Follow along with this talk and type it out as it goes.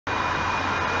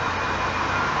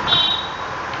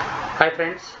Hi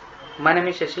friends, my name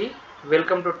is Shashi.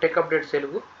 Welcome to Tech Updates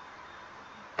Telugu.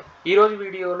 ఈ రోజు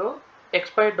వీడియోలో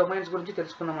expired domains గురించి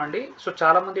తెలుసుకుందామండి. సో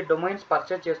చాలా మంది డొమైన్స్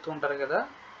పర్చేజ్ చేస్తూ ఉంటారు కదా.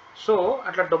 సో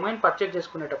అట్లా డొమైన్ పర్చేజ్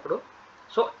చేసుకునేటప్పుడు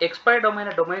సో ఎక్స్పైర్డ్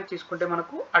డొమైన్ తీసుకుంటే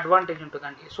మనకు అడ్వాంటేజ్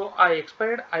ఉంటుందండి. సో ఆ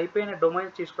ఎక్స్పైర్డ్ అయిపోయిన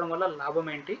డొమైన్స్ తీసుకోవడం వల్ల లాభం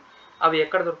ఏంటి, అవి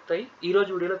ఎక్కడ దొరుకుతాయి, ఈ రోజు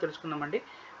వీడియోలో తెలుసుకుందామండి.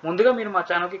 ముందుగా మీరు మా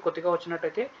ఛానల్కి కొత్తగా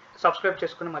వచ్చినట్టయితే సబ్స్క్రైబ్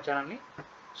చేసుకుని మా ఛానల్ని.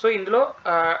 సో ఇందులో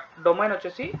డొమైన్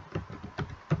వచ్చేసి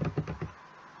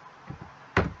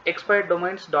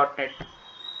expireddomains.net.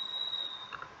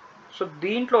 సో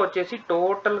దీంట్లో వచ్చేసి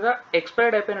టోటల్గా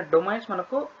ఎక్స్పైర్డ్ అయిపోయిన డొమైన్స్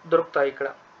మనకు దొరుకుతాయి ఇక్కడ.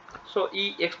 సో ఈ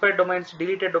expired domains,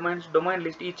 deleted domains, domain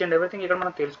list, each and everything ఇక్కడ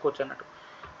మనం తెలుసుకోవచ్చు అన్నట్టు.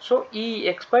 సో ఈ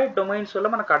ఎక్స్పైర్డ్ డొమైన్స్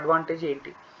వల్ల మనకు అడ్వాంటేజ్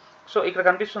ఏంటి, సో ఇక్కడ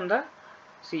కనిపిస్తుందా,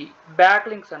 బ్యాక్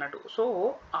లింక్స్ అన్నట్టు. సో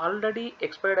ఆల్రెడీ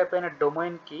ఎక్స్పైర్డ్ అయిపోయిన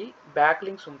డొమైన్కి బ్యాక్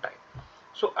లింక్స్ ఉంటాయి.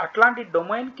 సో అట్లాంటి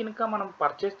డొమైన్ కనుక మనం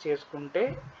పర్చేస్ చేసుకుంటే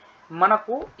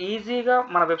మనకు ఈజీగా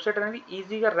మన వెబ్సైట్ అనేది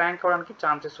ఈజీగా ర్యాంక్ అవ్వడానికి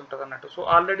ఛాన్సెస్ ఉంటుంది అన్నట్టు. సో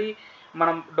ఆల్రెడీ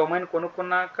మనం డొమైన్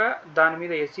కొనుక్కున్నాక దాని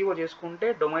మీద SEO చేసుకుంటే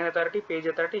domain authority, page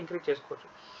authority increase చేసుకోవచ్చు.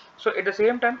 So at the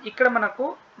same time ఇక్కడ మనకు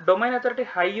డొమైన్ అథారిటీ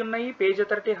హై ఉన్నాయి, పేజ్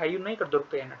అథారిటీ హై ఉన్నాయి, ఇక్కడ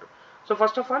దొరుకుతాయి అన్నట్టు. సో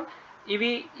ఫస్ట్ ఆఫ్ ఆల్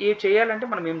ఇవి చేయాలంటే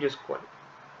మనం ఏం చేసుకోవాలి,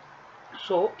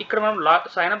 సో ఇక్కడ మనం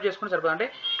సైన్అప్ చేసుకుని సరిపోతుంది. అంటే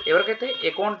ఎవరికైతే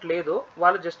అకౌంట్ లేదో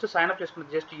వాళ్ళు జస్ట్ సైన్అప్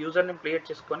చేసుకుని, జస్ట్ యూజర్ నేమ్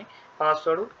క్రియేట్ చేసుకొని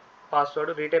password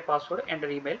retype password,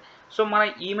 enter email. So మన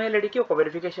ఈమెయిల్ ఐడికి ఒక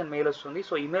వెరిఫికేషన్ మెయిల్ వస్తుంది.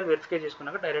 సో ఈమెయిల్ వెరిఫై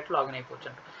చేసుకున్నాక డైరెక్ట్ లాగిన్ అయిపోవచ్చు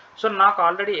అంట. సో నాకు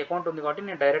ఆల్రెడీ అకౌంట్ ఉంది కాబట్టి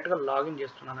నేను డైరెక్ట్గా లాగిన్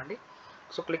చేస్తున్నానండి.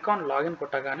 సో క్లిక్ ఆన్ లాగిన్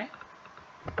కొట్టగానే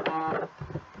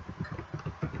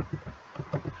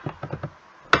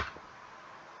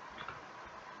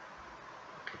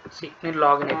నేను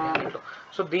లాగిన్ అయిపోయాను దీంట్లో.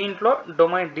 సో దీంట్లో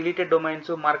domain, deleted domains,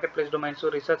 market place domains,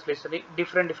 research list అని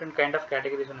డిఫరెంట్ కైండ్ ఆఫ్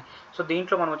కేటగిరీస్ ఉన్నాయి. సో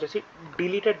దీంట్లో మనం వచ్చేసి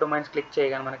డిలీటెడ్ డొమైన్స్ క్లిక్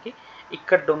చేయగానే మనకి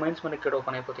ఇక్కడ డొమైన్స్ మనకి ఇక్కడ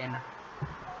ఓపెన్ అయిపోతాయి అన్నట్టు.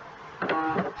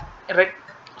 రైట్.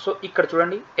 సో ఇక్కడ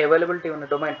చూడండి అవైలబిలిటీ ఉన్న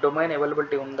డొమైన్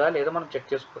అవైలబిలిటీ ఉందా లేదా మనం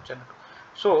చెక్ చేసుకోవచ్చు అన్నట్టు.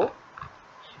 సో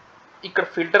ఇక్కడ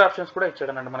ఫిల్టర్ ఆప్షన్స్ కూడా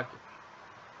ఇచ్చాడు అన్నట్టు మనకి.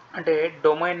 అంటే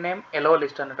డొమైన్ నేమ్ ఎలో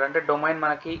లిస్ట్ అన్నట్టు. అంటే డొమైన్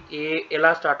మనకి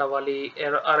ఎలా స్టార్ట్ అవ్వాలి,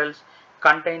 ఆర్ఎల్స్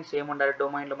కంటైన్స్ ఏముండాలి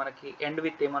డొమైన్లో, మనకి ఎండ్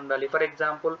విత్ ఏముండాలి. ఫర్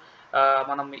ఎగ్జాంపుల్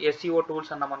మనం SEO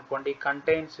టూల్స్ అన్నాం అనుకోండి,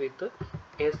 కంటైన్స్ విత్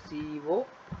SEO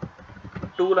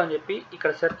టూల్ అని చెప్పి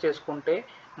ఇక్కడ సెర్చ్ చేసుకుంటే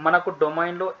మనకు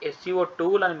డొమైన్లో SEO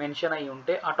టూల్ అని మెన్షన్ అయ్యి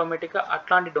ఉంటే ఆటోమేటిక్గా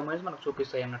అట్లాంటి డొమైన్స్ మనకు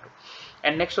చూపిస్తాయి అన్నట్టు.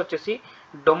 అండ్ నెక్స్ట్ వచ్చేసి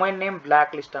డొమైన్ నేమ్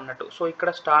బ్లాక్ లిస్ట్ అన్నట్టు. సో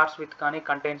ఇక్కడ స్టార్ట్స్ విత్ కానీ,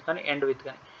 కంటైన్స్ కానీ, ఎండ్ విత్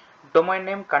కానీ. Domain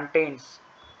name contains,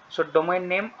 so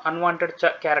domain name unwanted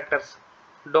characters,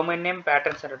 domain name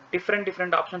patterns అన్నట్టు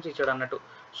డిఫరెంట్ ఆప్షన్స్ ఇచ్చాడు అన్నట్టు.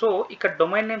 సో ఇక్కడ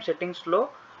domain name సెట్టింగ్స్లో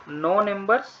no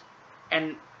numbers and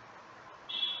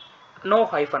no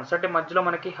hyphens, అంటే మధ్యలో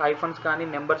మనకి హైఫన్స్ కానీ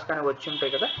నెంబర్స్ కానీ వచ్చి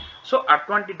ఉంటాయి కదా. సో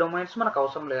అటువంటి డొమైన్స్ మనకు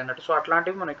అవసరం లేదన్నట్టు. సో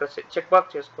అట్లాంటివి మనం ఇక్కడ చెక్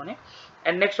బాక్స్ చేసుకొని,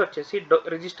 అండ్ నెక్స్ట్ వచ్చేసి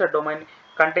రిజిస్టర్ డొమైన్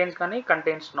కంటైన్స్ కానీ,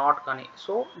 కంటైన్స్ నాట్ కానీ.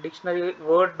 సో డిక్షనరీ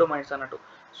వర్డ్ డొమైన్స్ అన్నట్టు.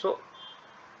 సో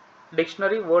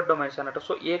డిక్షనరీ వర్డ్ డొమైన్స్ అన్నట్టు.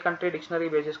 సో ఏ కంట్రీ డిక్షనరీ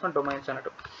బేస్ చేసుకొని డొమైన్స్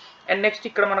అన్నట్టు. అండ్ నెక్స్ట్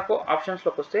ఇక్కడ మనకు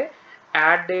ఆప్షన్స్లోకి వస్తే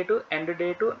add date, end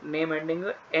date, name ending,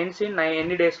 ends in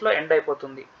ఎన్ని డేస్లో ఎండ్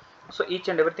అయిపోతుంది. సో ఈచ్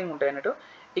అండ్ ఎవ్రీథింగ్ ఉంటాయి అన్నట్టు.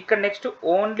 ఇక్కడ నెక్స్ట్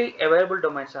ఓన్లీ అవైలబుల్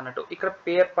డొమైన్స్ అన్నట్టు. ఇక్కడ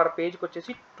పర్ పేజ్కి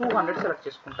వచ్చేసి 200 సెలెక్ట్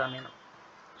చేసుకుంటాను నేను.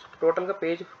 టోటల్గా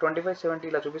పేజ్ 2570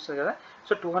 ఇలా చూపిస్తుంది కదా.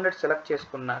 సో 200 సెలెక్ట్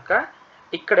చేసుకున్నాక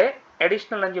ఇక్కడే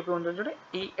అడిషనల్ అని చెప్పి ఉంటుంది చూడండి.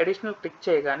 ఈ అడిషనల్ క్లిక్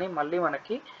చేయగానే మళ్ళీ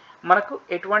మనకు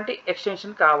ఎటువంటి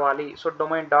ఎక్స్టెన్షన్ కావాలి, so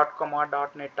domain.com,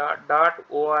 .net,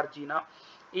 .org,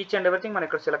 each and everything మనం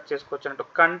ఇక్కడ సెలెక్ట్ చేసుకోవచ్చు అన్నట్టు.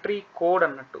 కంట్రీ కోడ్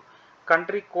అన్నట్టు,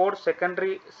 country code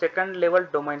second level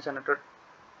domains అన్నట్టు.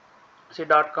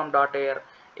 .com, .ar,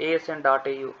 ASN,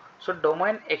 .au. So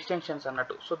domain extensions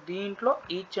అన్నట్టు. సో దీంట్లో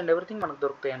ఈచ్ అండ్ ఎవ్రీథింగ్ మనకు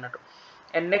దొరుకుతాయి అన్నట్టు.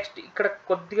 అండ్ నెక్స్ట్ ఇక్కడ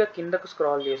కొద్దిగా కిందకు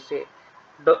స్క్రాల్ చేస్తే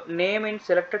name in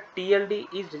selected TLD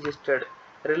is registered,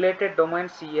 related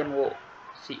domain CNO.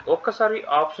 ఒక్కసారి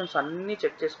ఆప్షన్స్ అన్నీ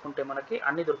చెక్ చేసుకుంటే మనకి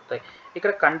అన్నీ దొరుకుతాయి.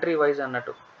 ఇక్కడ కంట్రీ వైజ్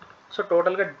అన్నట్టు. సో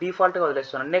టోటల్గా డిఫాల్ట్గా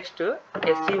వదిలేస్తున్నాను. నెక్స్ట్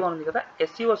SEO ఉంది కదా,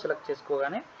 SEO సెలెక్ట్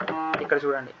చేసుకోగానే ఇక్కడ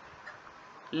చూడండి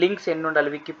లింక్స్ ఎన్ని ఉండాలి,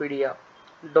 Wikipedia,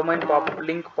 domain pop,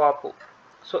 link pop,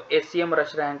 so SEM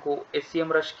rush rank,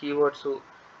 SEM rush keywords.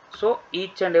 So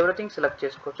each and everything select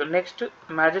చేసుకోవచ్చు. నెక్స్ట్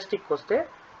మ్యాజెస్టిక్ వస్తే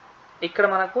ఇక్కడ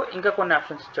మనకు ఇంకా కొన్ని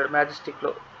ఆప్షన్స్ ఇచ్చాడు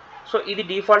మ్యాజెస్టిక్లో. సో ఇది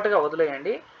డిఫాల్ట్గా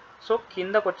వదిలేయండి. సో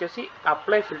కిందకు వచ్చేసి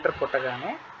అప్లై ఫిల్టర్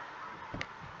కొట్టగానే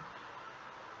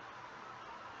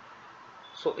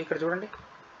సో ఇక్కడ చూడండి.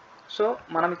 సో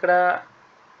మనం ఇక్కడ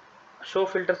షో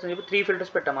ఫిల్టర్స్ అని చెప్పి 3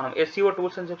 ఫిల్టర్స్ పెట్టాం మనం. SEO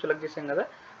టూల్స్ అని చెప్పి సెలెక్ట్ చేసాం కదా.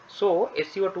 సో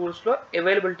SEO టూల్స్లో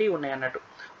అవైలబిలిటీ ఉన్నాయి అన్నట్టు.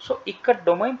 సో ఇక్కడ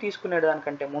డొమైన్ తీసుకునే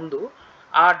దానికంటే ముందు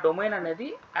ఆ డొమైన్ అనేది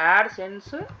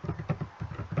యాడ్సెన్స్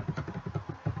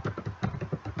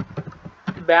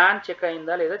బ్యాన్ చెక్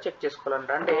అయిందా లేదా చెక్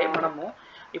చేసుకోవాలంట. అంటే మనము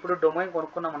ఇప్పుడు డొమైన్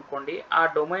కొనుక్కున్నాం అనుకోండి, ఆ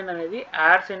డొమైన్ అనేది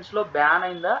యాడ్సెన్స్లో బ్యాన్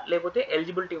అయిందా లేకపోతే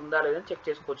ఎలిజిబిలిటీ ఉందా లేదని చెక్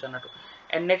చేసుకోవచ్చు అన్నట్టు.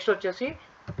 అండ్ నెక్స్ట్ వచ్చేసి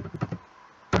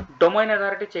డొమైన్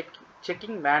అథారిటీ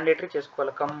చెకింగ్ మ్యాండేటరీ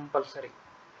చేసుకోవాలి compulsory.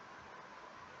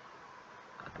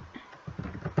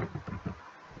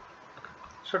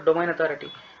 So domain authority,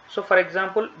 so for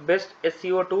example best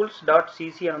SEO tools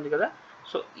 .cc అని ఉంది కదా,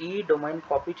 సో ఈ డొమైన్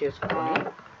కాపీ చేసుకొని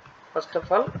ఫస్ట్ ఆఫ్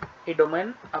ఆల్ ఈ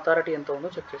డొమైన్ అథారిటీ ఎంత ఉందో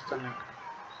చెక్ చేస్తాను నేను.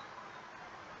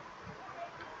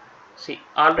 C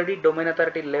already domain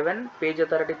authority 11, page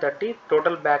authority 30,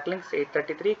 total బ్యాక్లింక్స్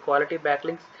 833, quality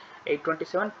బ్యాక్లింక్స్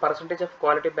 827, percentage of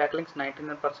quality బ్యాక్లింక్స్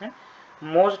 99%,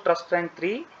 most trust rank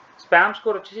 3, spam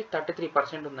score వచ్చేసి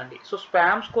 33% ఉందండి. సో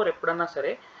స్పామ్ స్కోర్ ఎప్పుడన్నా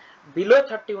సరే బిలో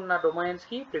 30 ఉన్న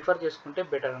డొమైన్స్కి ప్రిఫర్ చేసుకుంటే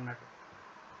బెటర్ అన్నట్టు,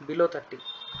 బిలో 30.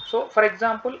 సో ఫర్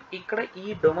ఎగ్జాంపుల్ ఇక్కడ ఈ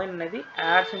డొమైన్ అనేది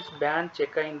యాడ్సెన్స్ బ్యాన్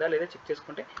చెక్ అయిందా లేదా చెక్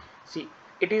చేసుకుంటే see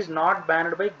it is not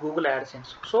banned by Google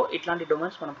AdSense. So ఇట్లాంటి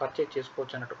డొమైన్స్ మనం పర్చేజ్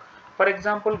చేసుకోవచ్చు అన్నట్టు. ఫర్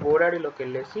ఎగ్జాంపుల్ గోడాడీలోకి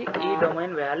వెళ్ళేసి ఈ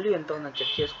డొమైన్ వాల్యూ ఎంత ఉందని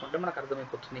చెక్ చేసుకుంటే మనకు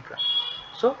అర్థమైపోతుంది ఇక్కడ.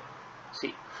 సో సి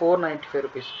 495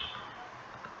 రూపీస్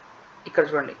ఇక్కడ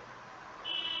చూడండి.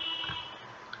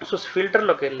 సో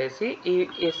ఫిల్టర్లోకి వెళ్ళేసి ఈ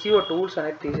ఎస్ఈఓ టూల్స్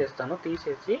అనేది తీసేస్తాను,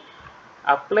 తీసేసి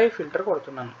అప్లై ఫిల్టర్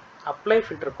కొడుతున్నాను. అప్లై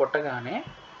ఫిల్టర్ కొట్టగానే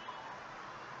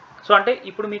సో అంటే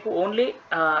ఇప్పుడు మీకు ఓన్లీ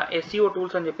ఎస్ఈఓ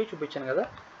టూల్స్ అని చెప్పి చూపించాను కదా,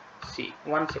 సి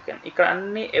 1 సెకండ్ ఇక్కడ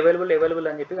అన్ని అవైలబుల్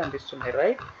అని చెప్పి కనిపిస్తున్నాయి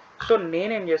రైట్. సో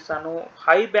నేనేం చేస్తాను,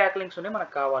 హై బ్యాక్ లింక్స్ ఉన్నాయి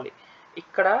మనకు కావాలి.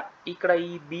 ఇక్కడ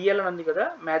ఈ బిఎల్ అని ఉంది కదా,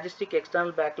 మ్యాజెస్టిక్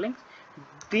ఎక్స్టర్నల్ బ్యాక్ లింక్స్,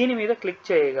 దీని మీద క్లిక్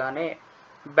చేయగానే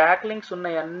బ్యాక్ లింక్స్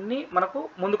ఉన్నాయన్నీ మనకు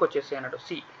ముందుకు వచ్చేసాయి అన్నట్టు.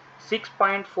 C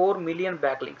 6.4 million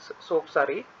back links. So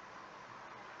ఒకసారి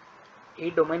ఈ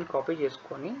డొమైన్ కాపీ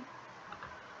చేసుకొని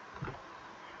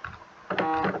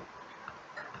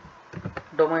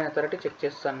డొమైన్ అథారిటీ చెక్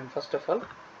చేస్తాను నేను. First of all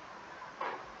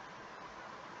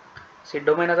C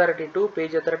domain authority 2,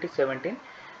 page authority 17,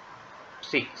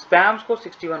 C spam score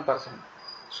 61%.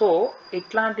 So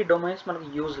ఇట్లాంటి డొమైన్స్ మనకు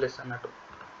యూజ్లెస్ అన్నట్టు.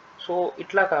 సో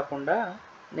ఇట్లా కాకుండా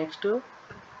నెక్స్ట్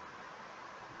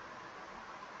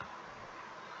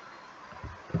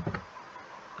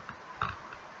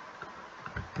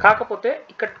కాకపోతే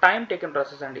ఇక్కడ టైం టేకెన్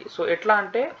ప్రాసెస్ అండి. సో ఎట్లా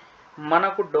అంటే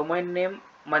మనకు డొమైన్ నేమ్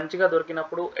మంచిగా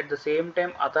దొరికినప్పుడు at the same time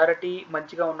authority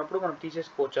మంచిగా ఉన్నప్పుడు మనం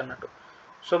తీసేసుకోవచ్చు అన్నట్టు.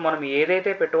 సో మనం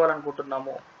ఏదైతే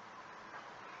పెట్టుకోవాలనుకుంటున్నామో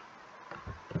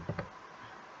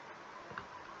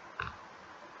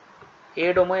ఏ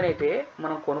డొమైన్ అయితే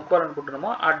మనం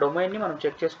కొనుక్కోవాలనుకుంటున్నామో ఆ డొమైన్ని మనం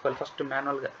చెక్ చేసుకోవాలి ఫస్ట్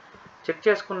మాన్యువల్గా. చెక్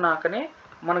చేసుకున్నాకనే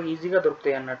మనకు ఈజీగా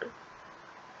దొరుకుతాయి అన్నట్టు.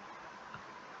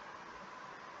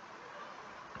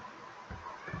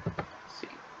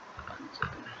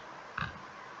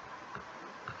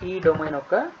 ఈ డొమైన్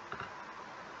ఒక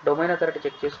డొమైన్ అథారిటీ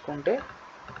చెక్ చేసుకుంటే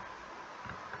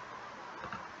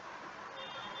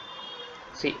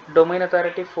C domain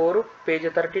authority 4, page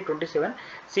authority 27.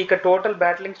 C ఇక్కడ టోటల్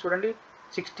బ్యాక్ లింక్స్ చూడండి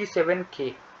 67K,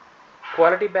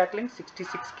 quality back link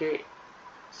 66K,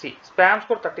 C spam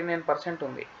score 39%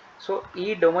 ఉంది. సో ఈ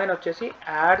డొమైన్ వచ్చేసి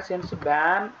యాడ్సెన్స్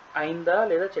బ్యాన్ అయిందా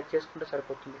లేదా చెక్ చేసుకుంటే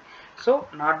సరిపోతుంది. So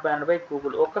not banned by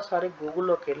Google. ఒక్కసారి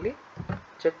గూగుల్లోకి వెళ్ళి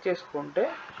చెక్ చేసుకుంటే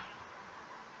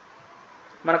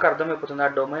మనకు అర్థమైపోతుంది ఆ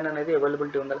డొమైన్ అనేది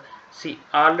అవైలబిలిటీ ఉందా. సి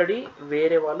ఆల్రెడీ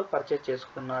వేరే వాళ్ళు పర్చేజ్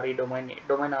చేసుకున్నారు ఈ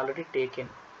డొమైన్ ఆల్రెడీ టేకెన్.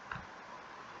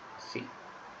 సి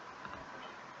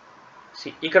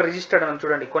ఇక్కడ రిజిస్టర్డ్ అని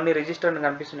చూడండి, కొన్ని రిజిస్టర్డ్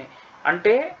కనిపిస్తున్నాయి.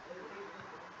 అంటే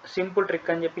సింపుల్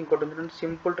ట్రిక్ అని చెప్పి ఇంకోటి ఉంది,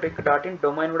 సింపుల్ ట్రిక్ .in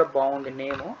డొమైన్ కూడా బాగుంది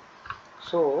నేమ్.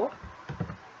 సో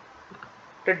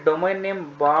అంటే డొమైన్ నేమ్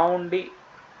బాగుండి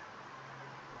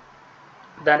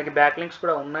దానికి బ్యాక్ లింక్స్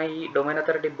కూడా ఉన్నాయి, డొమైన్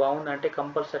అథారిటీ బాగుంది అంటే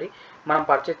కంపల్సరీ మనం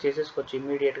పర్చేజ్ చేసేసుకోవచ్చు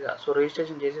ఇమీడియట్గా. సో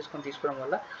రిజిస్ట్రేషన్ చేసేసుకొని తీసుకోవడం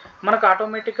వల్ల మనకు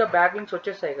ఆటోమేటిక్గా బ్యాక్ లింక్స్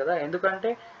వచ్చేస్తాయి కదా, ఎందుకంటే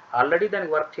ఆల్రెడీ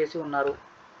దానికి వర్క్ చేసి ఉన్నారు.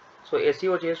 సో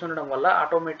ఎస్ఈఓ చేసి ఉండడం వల్ల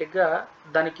ఆటోమేటిక్గా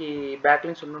దానికి బ్యాక్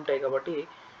లింక్స్ ఉండుంటాయి కాబట్టి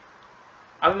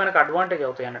అవి మనకు అడ్వాంటేజ్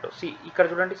అవుతాయి అన్నట్టు. సి ఇక్కడ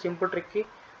చూడండి simple ట్రిక్కి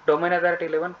domain authority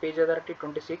 11, page authority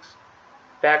 26,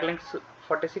 back links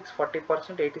 46,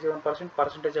 40%, 87%,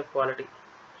 percentage of quality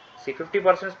C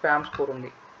 50% spam score ఉంది.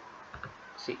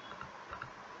 సి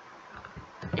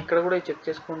ఇక్కడ కూడా చెక్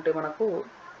చేసుకుంటే మనకు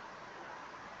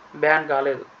బ్యాన్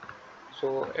కాలేదు. So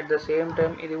at the same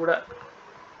time ఇది కూడా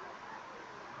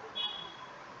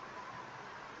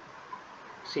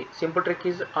C simple trick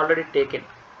is already taken.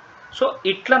 So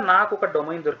ఇట్లా నాకు ఒక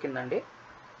డొమైన్ దొరికిందండి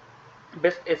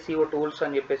బెస్ట్ ఎస్ఈఓ టూల్స్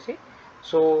అని చెప్పేసి.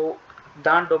 సో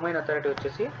దాని డొమైన్ అథారిటీ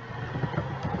వచ్చేసి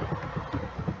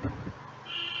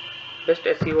బెస్ట్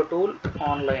ఎస్ఈఓ టూల్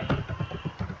ఆన్లైన్.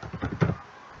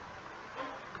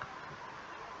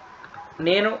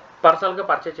 నేను పర్సనల్గా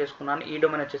పర్చేజ్ చేసుకున్నాను. ఈ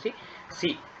డొమైన్ వచ్చేసి C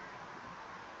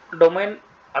domain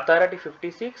authority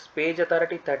 56, page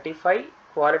authority 35,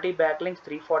 quality backlinks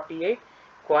 348,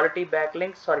 quality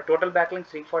backlinks, sorry, total backlinks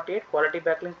 348, quality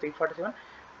backlinks 347,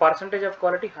 percentage of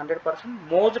quality 100%,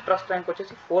 most trust rank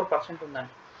వచ్చేసి 4%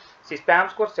 ఉందండి. C spam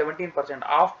score 17%,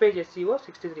 of page SEO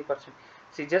 63%.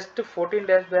 See just 14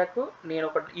 days back నేను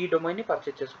ఈ డొమైన్ని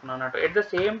purchase చేసుకున్నాను అన్నట్టు. At the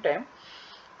same time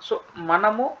so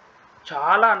మనము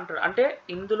చాలా అంటే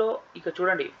ఇందులో ఇక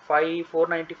చూడండి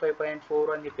 495.4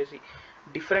 అని చెప్పేసి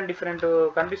డిఫరెంట్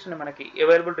కనిపిస్తున్నాయి మనకి.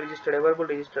 అవైలబుల్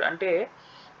రిజిస్టర్డ్ అంటే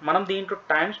మనం దీంట్లో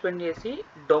టైం స్పెండ్ చేసి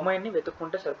డొమైన్ని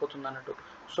వెతుక్కుంటే సరిపోతుంది అన్నట్టు.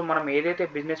 సో మనం ఏదైతే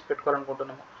బిజినెస్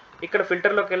పెట్టుకోవాలనుకుంటున్నామో ఇక్కడ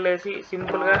ఫిల్టర్లోకి వెళ్ళేసి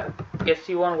సింపుల్గా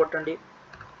ఎస్సీఓ అని కొట్టండి.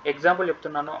 ఎగ్జాంపుల్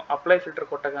చెప్తున్నాను, అప్లై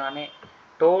ఫిల్టర్ కొట్టగానే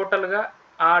టోటల్గా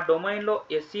ఆ డొమైన్లో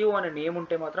ఎస్సీఓ అనే నేమ్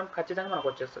ఉంటే మాత్రం ఖచ్చితంగా మనకు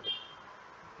వచ్చేస్తుంది.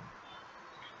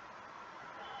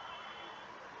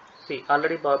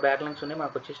 ఆల్రెడీ బ్యాక్లింక్స్ ఉన్నాయి,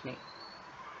 మనకు వచ్చేసినాయి.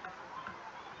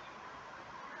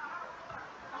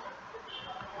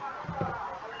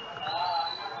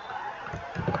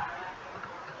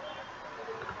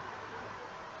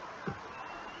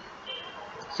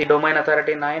 డొమైన్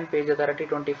అథారిటీ 9, పేజ్ అథారిటీ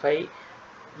 25,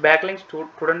 బ్యాక్లింక్స్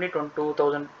చూడండి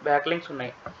 2000 బ్యాక్లింక్స్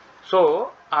ఉన్నాయి. సో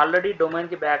ఆల్రెడీ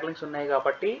డొమైన్కి బ్యాక్లింక్స్ ఉన్నాయి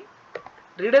కాబట్టి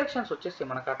రీడైరెక్షన్స్ వచ్చేస్తాయి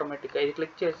మనకు ఆటోమేటిక్గా. ఇది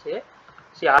క్లిక్ చేస్తే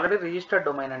ఆల్రెడీ రిజిస్టర్డ్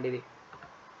డొమైన్ అండి ఇది.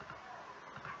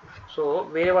 సో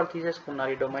వేరే వాళ్ళు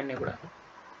తీసేసుకున్నారు ఈ డొమైన్ని కూడా.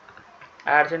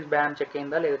 యాడ్సెన్స్ బ్యాన్ చెక్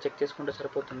అయిందా లేదా చెక్ చేసుకుంటే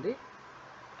సరిపోతుంది.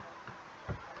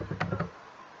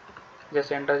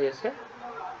 జస్ట్ ఎంటర్ చేస్తే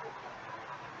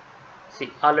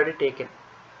ఆల్రెడీ టేకెన్.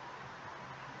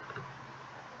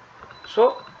 సో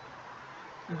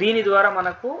దీని ద్వారా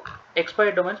మనకు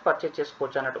ఎక్స్పైర్డ్ డొమైన్స్ పర్చేజ్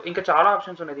చేసుకోవచ్చు అన్నట్టు. ఇంకా చాలా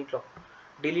ఆప్షన్స్ ఉన్నాయి దీంట్లో.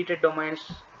 Deleted domains,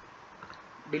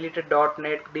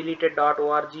 deleted.net,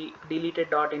 deleted.org,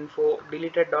 deleted.info,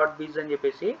 deleted.biz అని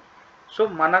చెప్పేసి. సో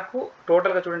మనకు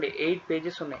టోటల్గా చూడండి 8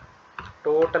 pages ఉన్నాయి.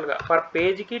 టోటల్గా పర్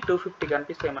పేజ్కి 250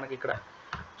 కనిపిస్తాయి మనకి ఇక్కడ.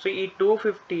 సో ఈ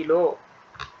 250లో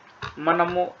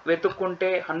మనము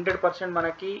వెతుక్కుంటే 100%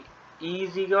 మనకి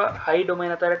ఈజీగా high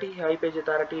domain authority, high page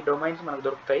authority domains మనకు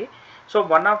దొరుకుతాయి. So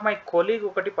one of my colleague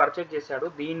ఒకటి పర్చేజ్ చేశాడు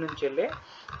దీని నుంచి వెళ్ళే.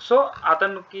 సో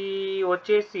అతనికి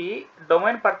వచ్చేసి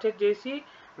డొమైన్ పర్చేజ్ చేసి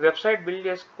వెబ్సైట్ బిల్డ్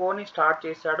చేసుకొని స్టార్ట్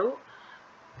చేశాడు.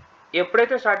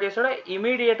 ఎప్పుడైతే స్టార్ట్ చేశాడో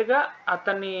ఇమీడియట్గా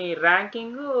అతని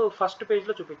ర్యాంకింగ్ ఫస్ట్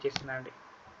పేజ్లో చూపించేసిందండి.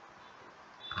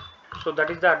 So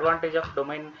that is the advantage of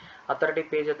domain authority,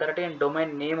 page authority and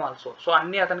domain name also. So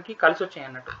అన్నీ అతనికి కలిసి వచ్చాయి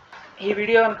అన్నట్టు. ఈ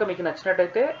వీడియో కనుక మీకు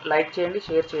నచ్చినట్టయితే లైక్ చేయండి,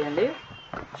 షేర్ చేయండి.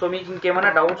 సో మీకు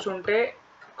ఇంకేమైనా డౌట్స్ ఉంటే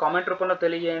కామెంట్ రూపంలో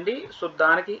తెలియజేయండి. సో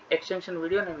దానికి ఎక్స్టెన్షన్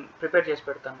వీడియో నేను ప్రిపేర్ చేసి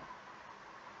పెడతాను.